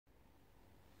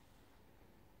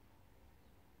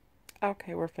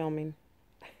Okay, we're filming.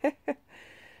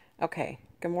 Okay,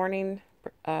 good morning,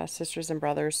 sisters and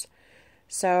brothers.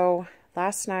 So,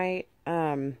 last night,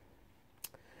 I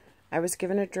was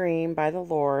given a dream by the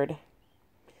Lord,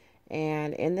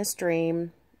 and in this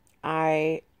dream,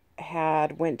 I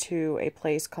had went to a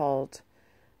place called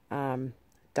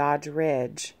Dodge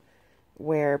Ridge,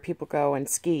 where people go and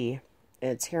ski.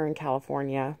 It's here in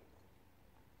California,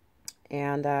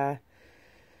 and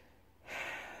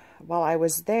while I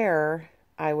was there,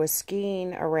 I was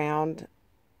skiing around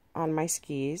on my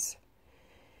skis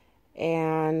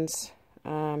and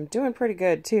doing pretty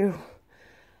good too.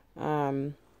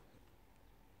 Um,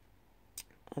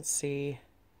 let's see.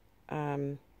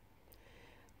 I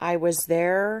was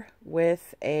there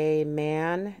with a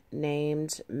man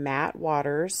named Matt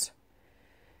Waters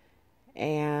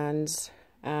and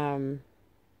or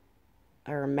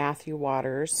Matthew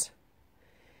Waters,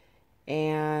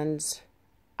 and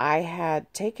I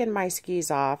had taken my skis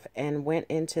off and went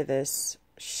into this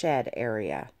shed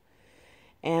area.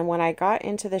 And when I got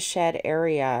into the shed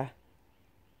area,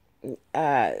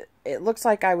 it looks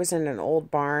like I was in an old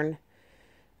barn.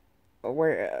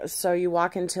 So you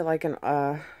walk into like an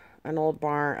old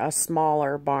barn, a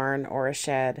smaller barn or a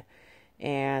shed,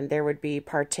 and there would be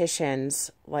partitions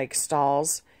like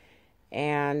stalls.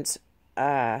 And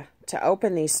to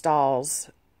open these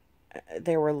stalls,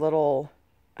 there were little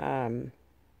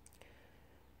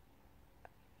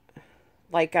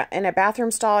like in a bathroom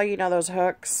stall, you know, those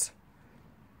hooks,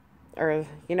 or,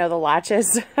 you know, the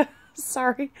latches.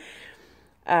 Sorry.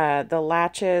 The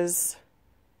latches,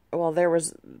 well, there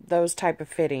was those type of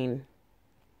fitting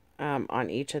on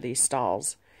each of these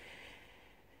stalls.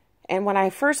 And when I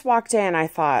first walked in, I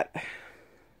thought,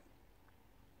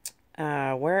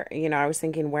 I was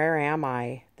thinking, where am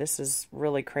I? This is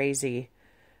really crazy,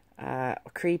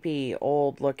 creepy,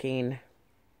 old looking.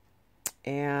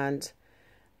 And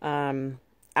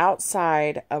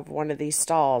outside of one of these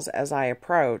stalls, as I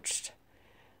approached,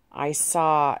 I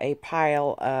saw a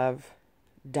pile of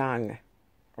dung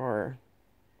or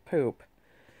poop,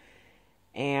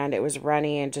 and it was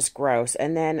runny and just gross.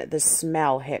 And then the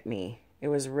smell hit me. It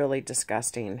was really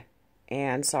disgusting.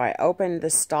 And so I opened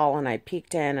the stall and I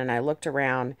peeked in and I looked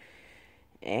around,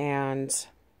 and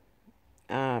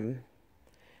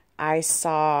I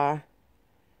saw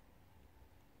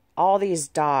all these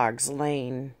dogs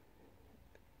laying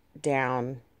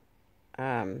down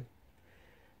in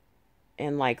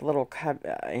like little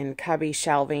cubby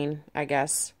shelving, I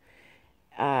guess,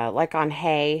 like on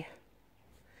hay,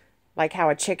 like how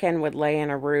a chicken would lay in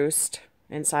a roost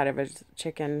inside of a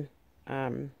chicken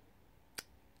pen.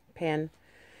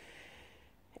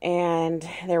 And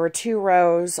there were 2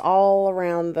 rows all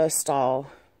around the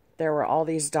stall. There were all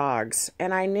these dogs,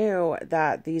 and I knew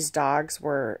that these dogs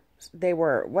were they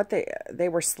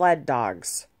were sled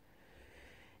dogs,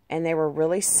 and they were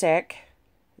really sick.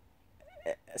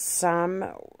 Some,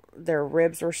 their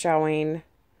ribs were showing.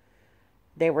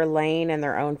 They were laying in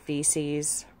their own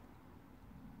feces.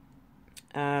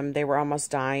 They were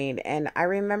almost dying. And I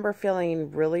remember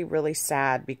feeling really, really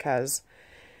sad because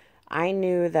I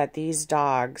knew that these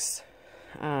dogs,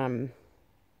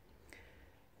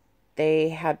 they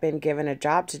had been given a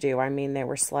job to do. I mean, they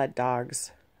were sled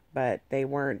dogs, but they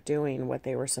weren't doing what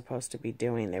they were supposed to be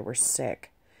doing. They were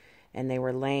sick, and they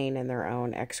were laying in their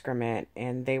own excrement,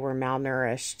 and they were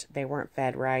malnourished. They weren't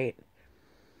fed right.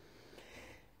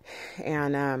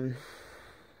 And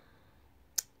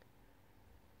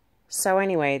so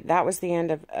anyway, that was the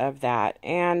end of that.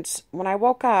 And when I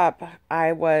woke up,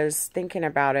 I was thinking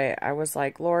about it. I was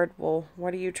like, Lord, well,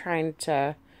 what are you trying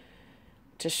to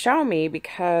show me?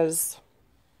 Because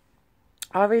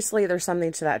obviously there's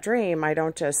something to that dream. I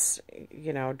don't just,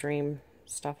 dream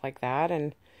stuff like that.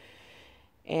 And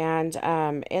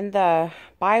in the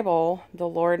Bible, the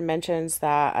Lord mentions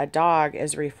that a dog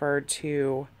is referred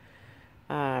to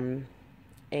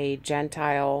a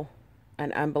Gentile,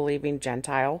 an unbelieving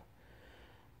Gentile,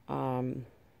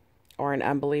 or an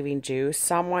unbelieving Jew,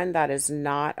 someone that is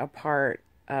not a part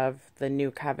of the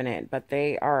new covenant, but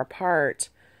they are a part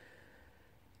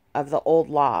of the old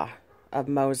law of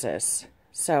Moses.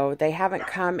 So they haven't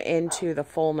come into the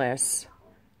fullness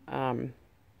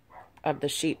of the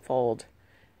sheepfold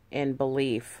in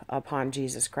belief upon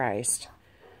Jesus Christ.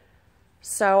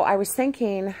 So I was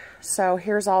thinking, so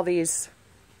here's all these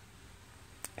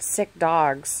sick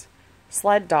dogs,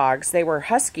 sled dogs. They were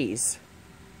huskies.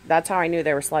 That's how I knew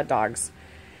they were sled dogs.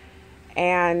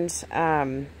 And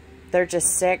they're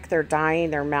just sick. They're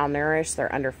dying. They're malnourished.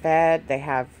 They're underfed. They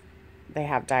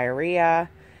have diarrhea,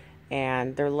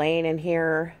 and they're laying in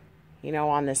here,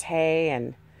 on this hay,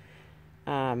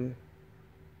 and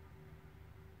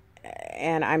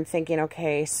And I'm thinking,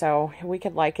 okay, so we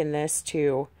could liken this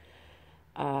to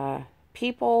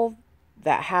people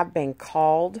that have been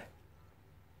called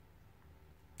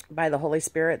by the Holy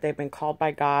Spirit. They've been called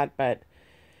by God, but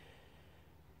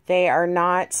they are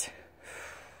not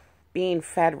being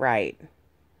fed right.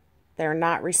 They're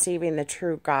not receiving the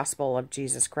true gospel of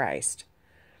Jesus Christ.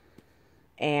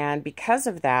 And because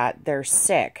of that, they're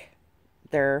sick.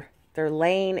 They're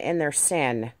laying in their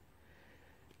sin.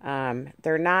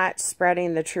 They're not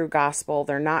spreading the true gospel.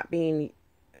 They're not being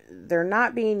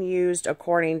used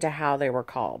according to how they were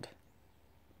called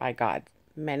by God.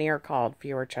 Many are called,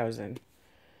 few are chosen.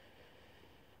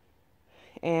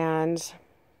 And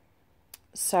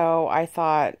so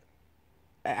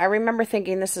I remember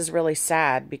thinking this is really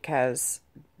sad because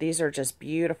these are just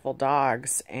beautiful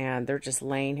dogs and they're just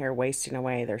laying here wasting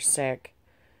away. They're sick.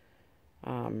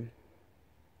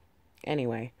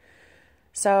 Anyway,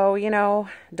 so, you know,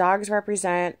 dogs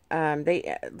represent,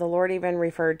 the Lord even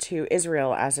referred to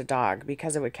Israel as a dog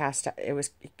because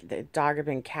the dog had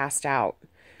been cast out.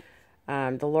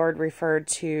 The Lord referred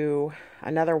to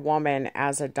another woman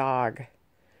as a dog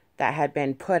that had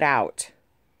been put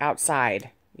outside,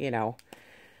 you know.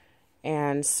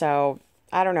 And so,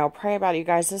 I don't know, pray about it, you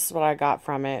guys. This is what I got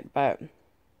from it, but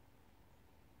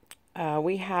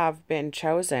we have been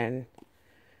chosen.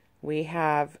 We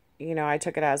have, you know, I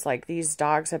took it as like these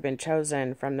dogs have been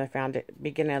chosen from the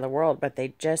beginning of the world, but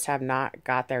they just have not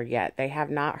got there yet. They have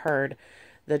not heard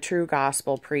the true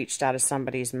gospel preached out of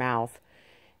somebody's mouth.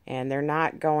 And they're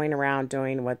not going around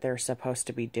doing what they're supposed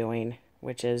to be doing,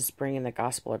 which is bringing the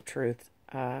gospel of truth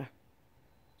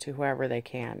to whoever they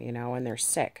can, you know, and they're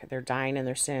sick. They're dying in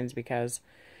their sins because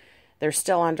they're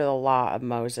still under the law of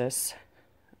Moses,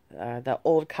 the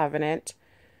old covenant.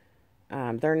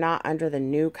 They're not under the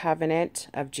new covenant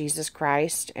of Jesus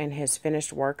Christ and his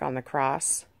finished work on the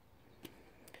cross.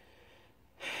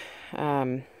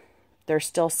 They're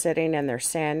still sitting in their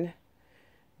sin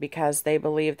because they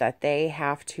believe that they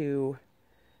have to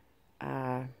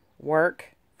work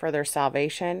for their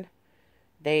salvation.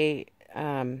 They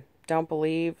don't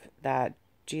believe that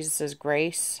Jesus'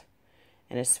 grace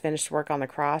and his finished work on the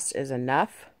cross is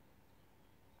enough.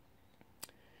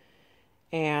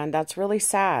 And that's really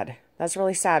sad. That's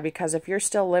really sad because if you're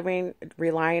still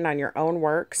relying on your own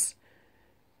works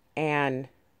and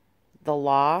the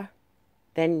law,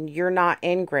 then you're not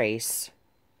in grace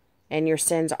and your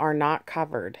sins are not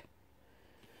covered.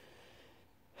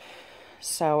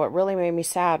 So it really made me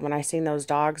sad when I seen those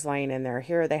dogs laying in there.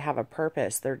 Here they have a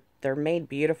purpose. They're made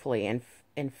beautifully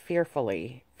and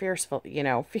fiercely, you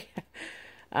know.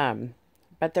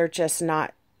 But they're just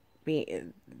not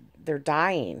they're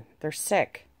dying. They're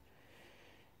sick.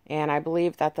 And I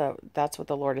believe that that's what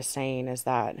the Lord is saying, is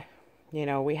that, you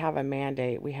know, we have a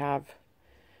mandate. We have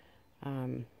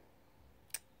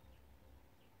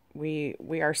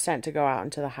we are sent to go out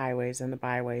into the highways and the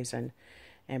byways and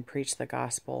preach the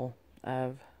gospel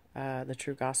of the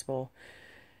true gospel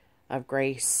of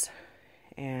grace,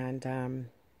 and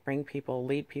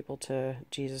lead people to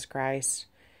Jesus Christ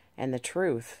and the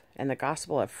truth and the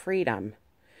gospel of freedom.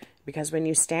 Because when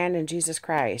you stand in Jesus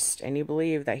Christ and you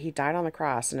believe that he died on the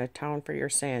cross and atoned for your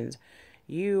sins,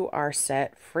 you are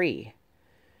set free.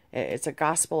 It's a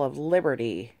gospel of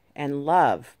liberty and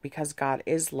love, because God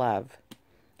is love.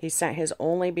 He sent his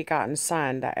only begotten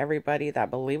Son, that everybody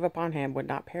that believe upon him would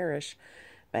not perish,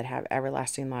 but have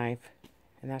everlasting life.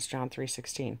 And that's John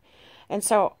 3:16. And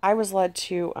so I was led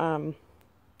to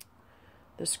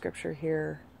the scripture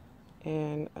here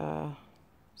in,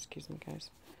 excuse me, guys.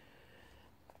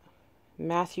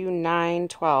 Matthew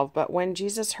 9:12. But when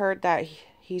Jesus heard that,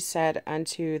 he said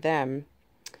unto them,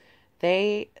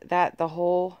 They that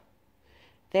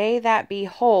be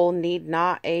whole need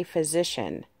not a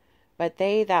physician, but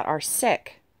they that are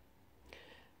sick.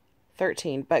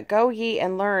 13. But go ye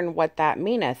and learn what that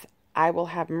meaneth. I will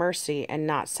have mercy and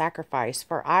not sacrifice,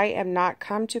 for I am not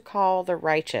come to call the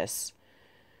righteous,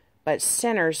 but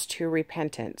sinners to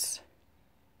repentance.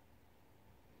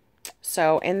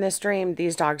 So in this dream,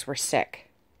 these dogs were sick.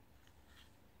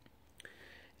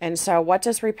 And so what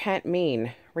does repent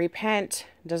mean? Repent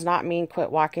does not mean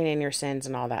quit walking in your sins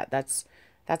and all that. That's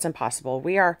impossible.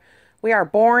 We are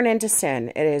born into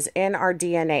sin. It is in our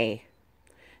DNA.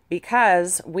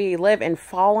 Because we live in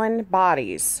fallen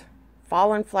bodies,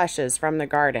 fallen fleshes from the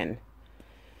garden.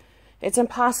 It's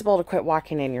impossible to quit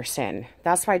walking in your sin.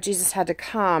 That's why Jesus had to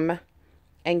come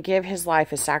and give his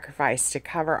life as sacrifice to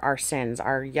cover our sins,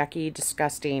 our yucky,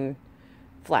 disgusting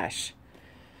flesh.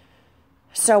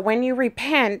 So when you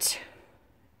repent,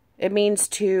 it means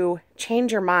to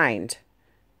change your mind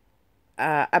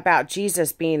about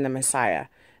Jesus being the Messiah.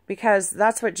 Because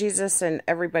that's what Jesus and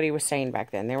everybody was saying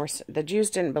back then. The Jews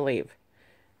didn't believe.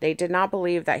 They did not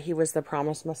believe that he was the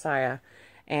promised Messiah.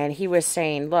 And he was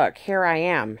saying, look, here I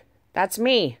am. That's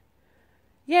me.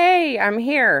 Yay, I'm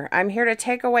here. I'm here to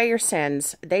take away your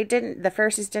sins. The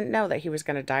Pharisees didn't know that he was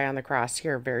going to die on the cross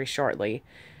here very shortly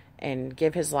and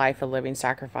give his life a living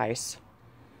sacrifice,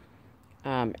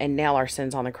 and nail our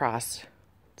sins on the cross,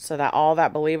 so that all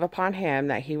that believe upon him,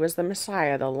 that he was the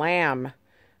Messiah, the Lamb,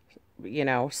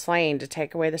 slain to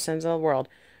take away the sins of the world,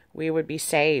 we would be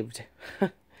saved.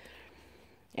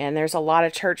 And there's a lot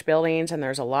of church buildings, and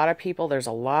there's a lot of people, there's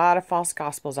a lot of false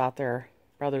gospels out there,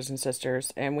 brothers and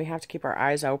sisters, and we have to keep our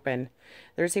eyes open.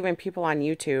 There's even people on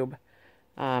YouTube,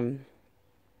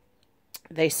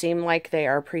 they seem like they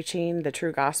are preaching the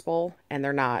true gospel, and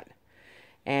they're not.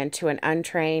 And to an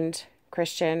untrained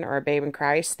Christian or a babe in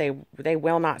Christ, they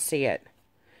will not see it.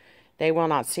 They will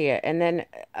not see it. And then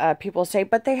people say,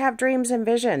 but they have dreams and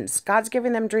visions. God's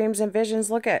giving them dreams and visions.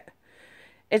 Look at,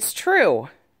 it's true.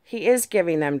 He is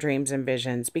giving them dreams and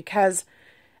visions because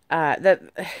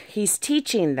he's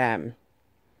teaching them.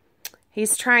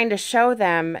 He's trying to show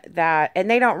them that, and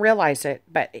they don't realize it,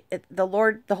 but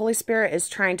the Holy Spirit is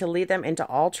trying to lead them into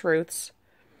all truths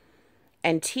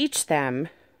and teach them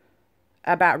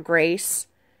about grace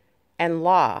and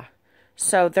law.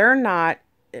 So they're not,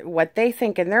 what they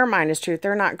think in their mind is truth,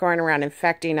 they're not going around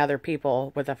infecting other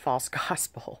people with a false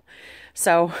gospel.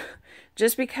 So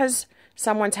just because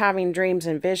someone's having dreams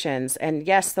and visions, and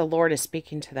yes, the Lord is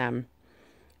speaking to them,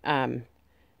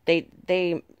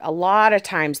 they a lot of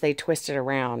times they twist it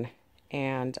around,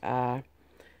 and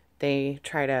they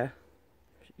try to,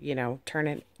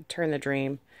 turn the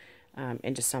dream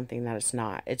into something that it's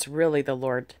not. It's really the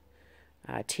Lord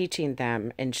teaching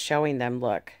them and showing them,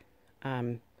 look,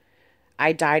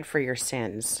 I died for your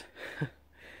sins,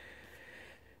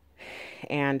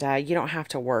 and you don't have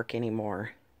to work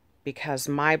anymore, because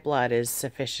my blood is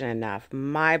sufficient enough.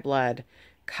 My blood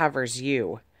covers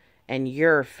you and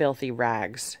your filthy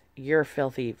rags, your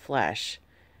filthy flesh,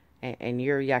 and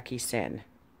your yucky sin.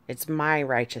 It's my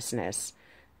righteousness,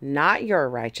 not your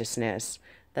righteousness,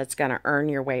 that's going to earn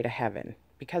your way to heaven,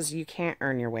 because you can't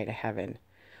earn your way to heaven.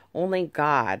 Only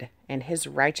God and his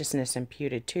righteousness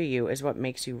imputed to you is what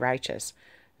makes you righteous,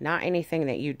 not anything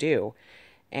that you do.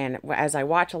 And as I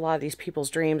watch a lot of these people's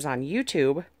dreams on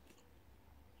YouTube,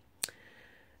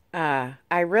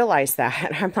 I realize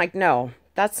that. I'm like, no,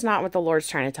 that's not what the Lord's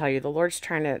trying to tell you. The Lord's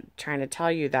trying to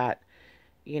tell you that,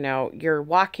 you're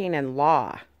walking in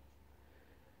law.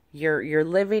 You're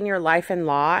living your life in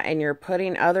law, and you're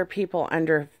putting other people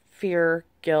under fear,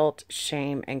 guilt,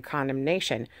 shame, and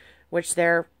condemnation, which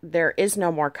there is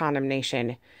no more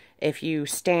condemnation if you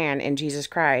stand in Jesus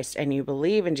Christ and you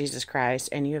believe in Jesus Christ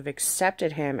and you have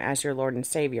accepted him as your Lord and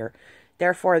Savior.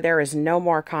 Therefore, there is no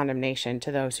more condemnation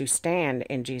to those who stand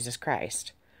in Jesus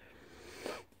Christ.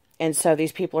 And so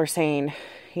these people are saying,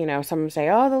 some say,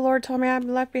 oh, the Lord told me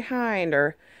I'm left behind,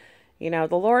 or, the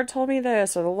Lord told me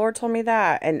this, or the Lord told me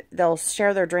that. And they'll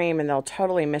share their dream and they'll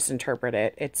totally misinterpret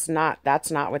it.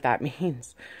 That's not what that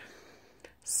means.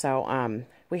 So,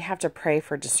 we have to pray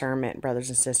for discernment, brothers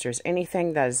and sisters.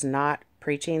 Anything that is not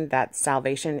preaching that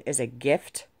salvation is a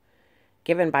gift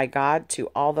given by God to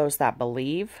all those that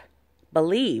believe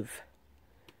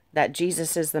that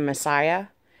Jesus is the Messiah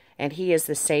and he is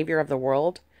the Savior of the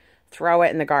world, throw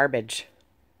it in the garbage.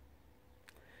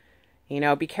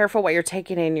 Be careful what you're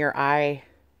taking in your eye,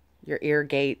 your ear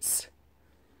gates.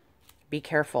 Be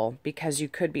careful, because you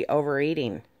could be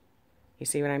overeating. You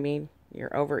see what I mean?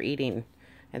 You're overeating.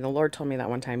 And the Lord told me that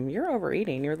one time, you're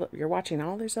overeating. You're watching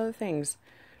all these other things.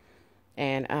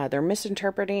 And they're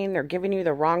misinterpreting. They're giving you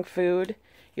the wrong food.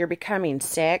 You're becoming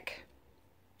sick.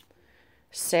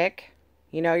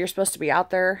 You're supposed to be out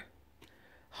there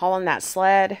hauling that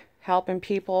sled, helping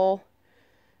people,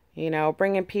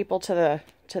 bringing people to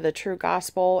the true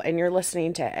gospel, and you're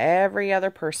listening to every other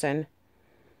person.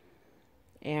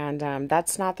 And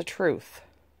that's not the truth.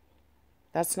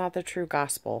 That's not the true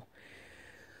gospel.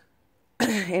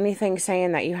 Anything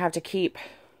saying that you have to keep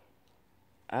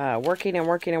working and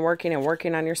working and working and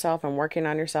working on yourself and working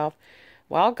on yourself,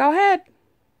 well, go ahead.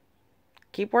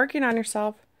 Keep working on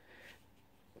yourself.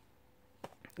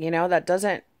 That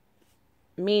doesn't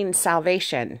mean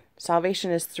salvation. Salvation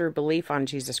is through belief on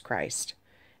Jesus Christ.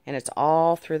 And it's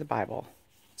all through the Bible.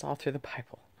 It's all through the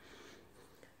Bible.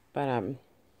 But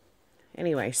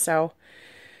anyway, so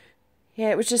yeah,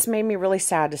 it was just made me really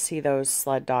sad to see those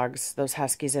sled dogs, those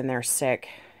huskies in there sick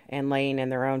and laying in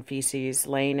their own feces,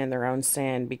 laying in their own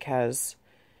sin, because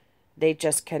they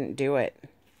just couldn't do it.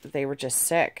 They were just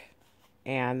sick.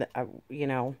 And,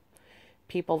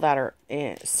 people that are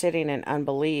sitting in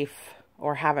unbelief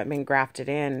or haven't been grafted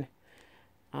in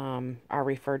are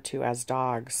referred to as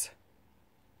dogs.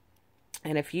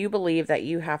 And if you believe that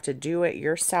you have to do it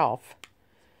yourself,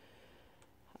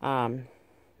 and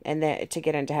then to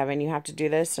get into heaven, you have to do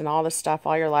this and all this stuff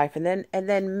all your life, and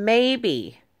then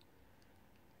maybe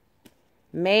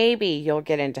you'll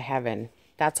get into heaven.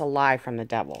 That's a lie from the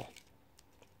devil.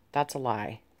 That's a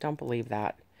lie. Don't believe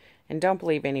that. And don't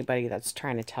believe anybody that's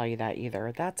trying to tell you that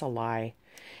either. That's a lie.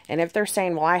 And if they're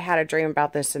saying, well, I had a dream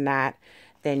about this and that,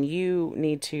 then you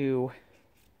need to,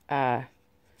 that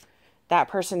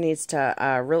person needs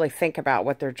to really think about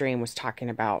what their dream was talking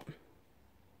about.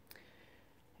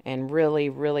 And really,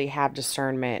 really have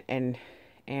discernment and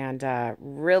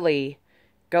really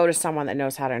go to someone that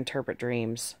knows how to interpret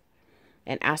dreams.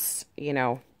 And ask,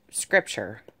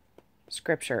 Scripture.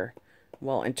 Scripture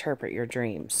will interpret your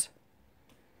dreams.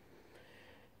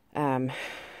 And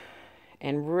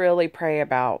really pray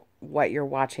about what you're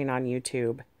watching on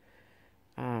YouTube.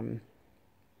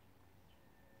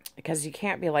 Because you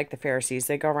can't be like the Pharisees.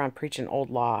 They go around preaching old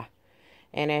law.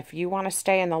 And if you want to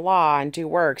stay in the law and do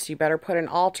works, you better put an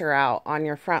altar out on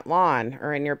your front lawn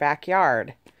or in your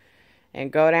backyard.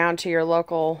 And go down to your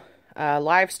local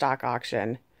livestock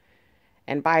auction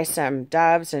and buy some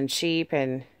doves and sheep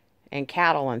and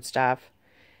cattle and stuff.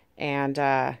 And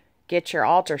get your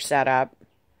altar set up.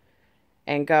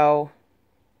 And go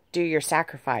do your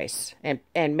sacrifice.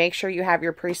 And make sure you have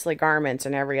your priestly garments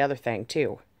and every other thing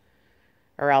too.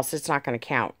 Or else it's not going to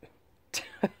count.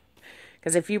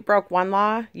 Because if you broke one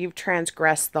law, you've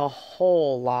transgressed the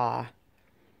whole law.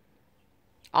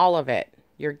 All of it.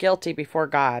 You're guilty before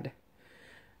God.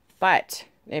 But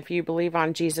if you believe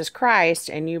on Jesus Christ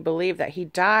and you believe that He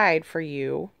died for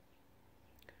you,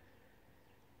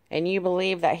 and you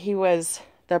believe that He was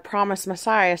the promised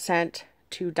Messiah sent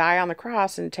to die on the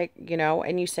cross and take,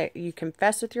 and you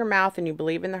confess with your mouth and you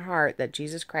believe in the heart that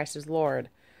Jesus Christ is Lord.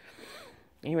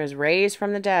 He was raised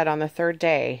from the dead on the third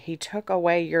day. He took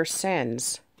away your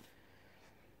sins.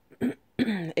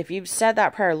 If you've said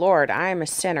that prayer, Lord, I am a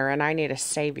sinner and I need a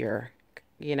Savior.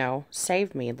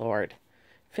 Save me, Lord.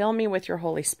 Fill me with your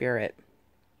Holy Spirit.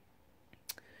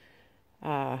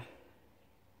 And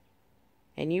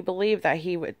you believe that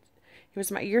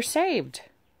you're saved.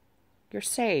 You're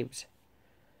saved.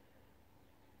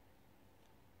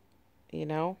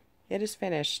 It is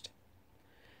finished.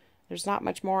 There's not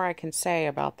much more I can say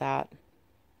about that.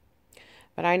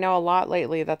 But I know a lot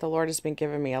lately that the Lord has been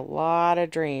giving me a lot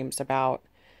of dreams about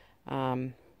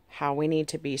how we need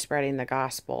to be spreading the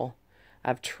gospel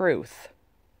of truth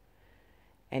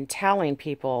and telling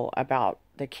people about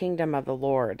the kingdom of the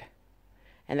Lord.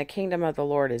 And the kingdom of the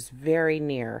Lord is very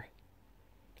near.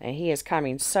 And He is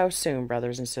coming so soon,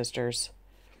 brothers and sisters.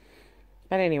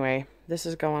 But anyway, this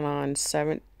is going on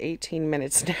 18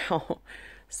 minutes now.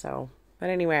 But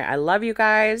anyway, I love you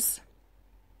guys.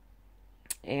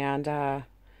 And I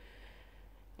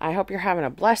hope you're having a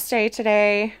blessed day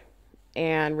today.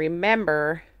 And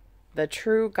remember the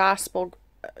true gospel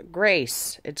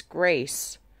grace. It's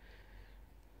grace.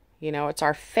 It's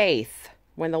our faith.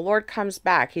 When the Lord comes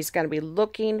back, He's going to be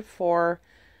looking for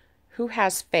who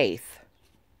has faith.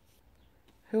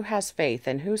 Who has faith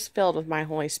and who's filled with my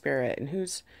Holy Spirit and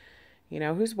who's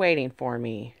waiting for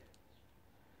me.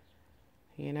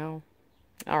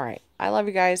 All right. I love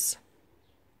you guys.